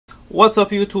What's up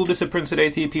YouTube, this is Prince with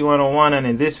ATP101, and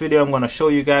in this video I'm going to show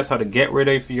you guys how to get rid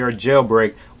of your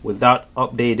jailbreak without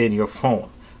updating your phone.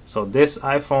 So this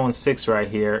iPhone 6 right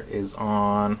here is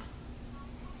on,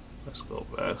 let's go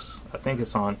back, I think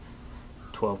it's on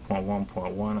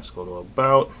 12.1.1. let's go to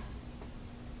about,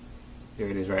 here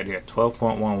it is right here,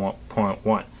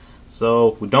 12.1.1.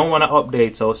 So we don't want to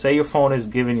update. So say your phone is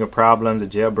giving you problems, the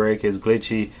jailbreak is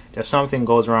glitchy, there's something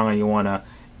goes wrong and you want to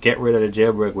get rid of the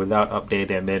jailbreak without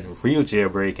updating and then real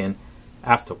jailbreaking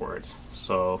afterwards.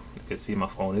 So you can see my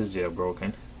phone is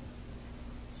jailbroken.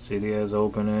 Cydia is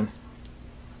opening.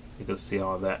 You can see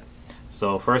all that.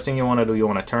 So first thing you want to do, you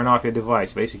want to turn off your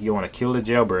device. Basically you want to kill the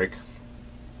jailbreak.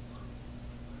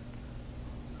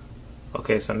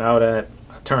 Okay, so now that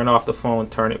I turned off the phone,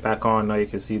 turn it back on, now you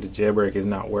can see the jailbreak is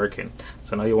not working.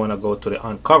 So now you want to go to the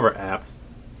Uncover app,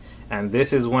 and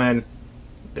this is when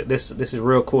this is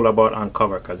real cool about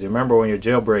Uncover, because you remember when you're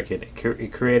jailbreaking,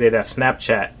 it created a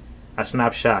snapshot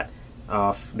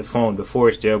of the phone before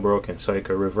it's jailbroken, so you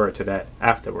could revert to that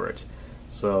afterwards.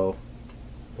 So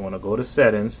you want to go to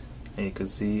settings and you can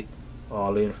see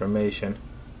all the information.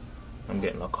 I'm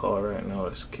getting a call right now,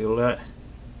 let's kill that.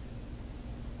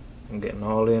 I'm getting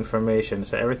all the information,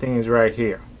 so everything is right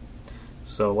here.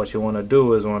 So what you want to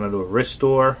do is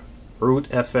restore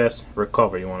root FS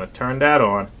recover. You want to turn that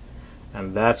on,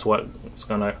 and that's what's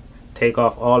gonna take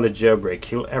off all the jailbreak,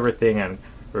 kill everything and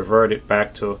revert it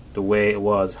back to the way it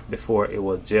was before it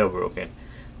was jailbroken.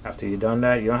 After you've done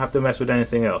that, you don't have to mess with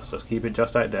anything else, just keep it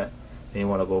just like that. Then you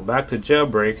want to go back to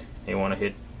jailbreak and you want to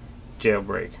hit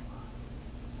jailbreak,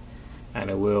 and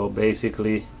it will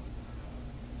basically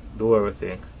do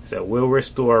everything. So will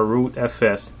restore root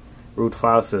FS, root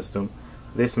file system.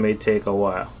 This may take a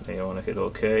while. Then you want to hit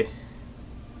OK.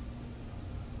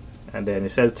 And then it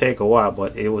says take a while,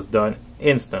 but it was done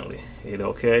instantly. Hit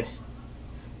OK.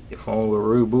 Your phone will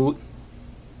reboot.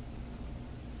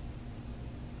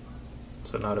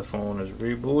 So now the phone is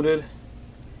rebooted,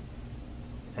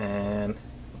 and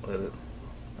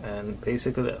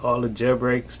basically all the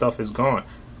jailbreak stuff is gone.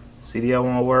 Cydia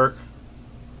won't work.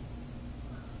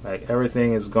 Like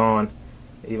everything is gone,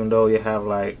 even though you have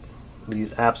like these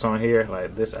apps on here,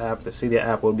 like this app, the Cydia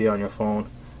app will be on your phone,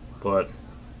 but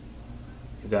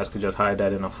you guys could just hide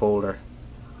that in a folder,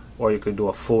 or you could do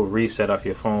a full reset of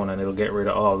your phone and it'll get rid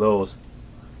of all those.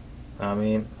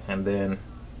 And then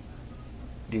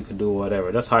you could do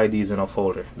whatever. Just hide these in a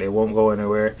folder. They won't go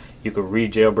anywhere. You could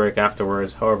re-jailbreak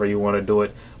afterwards, however you want to do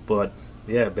it. But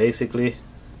yeah, basically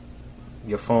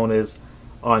your phone is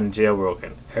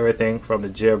unjailbroken. Everything from the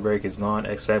jailbreak is gone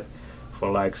except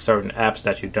for like certain apps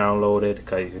that you downloaded,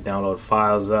 because you download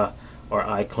files or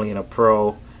iCleaner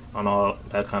Pro and all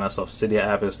that kind of stuff. Cydia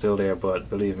app is still there, but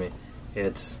believe me,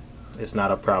 it's not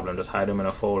a problem. Just hide them in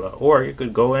a folder, or you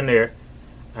could go in there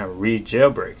and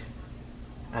re-jailbreak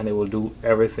and it will do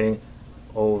everything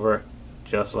over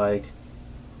just like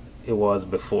it was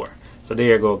before. So there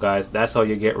you go, guys. That's how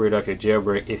you get rid of your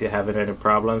jailbreak. If you're having any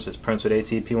problems, it's Prince with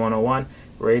ATP101.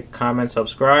 Rate, comment,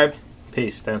 subscribe.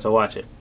 Peace. Thanks for watching.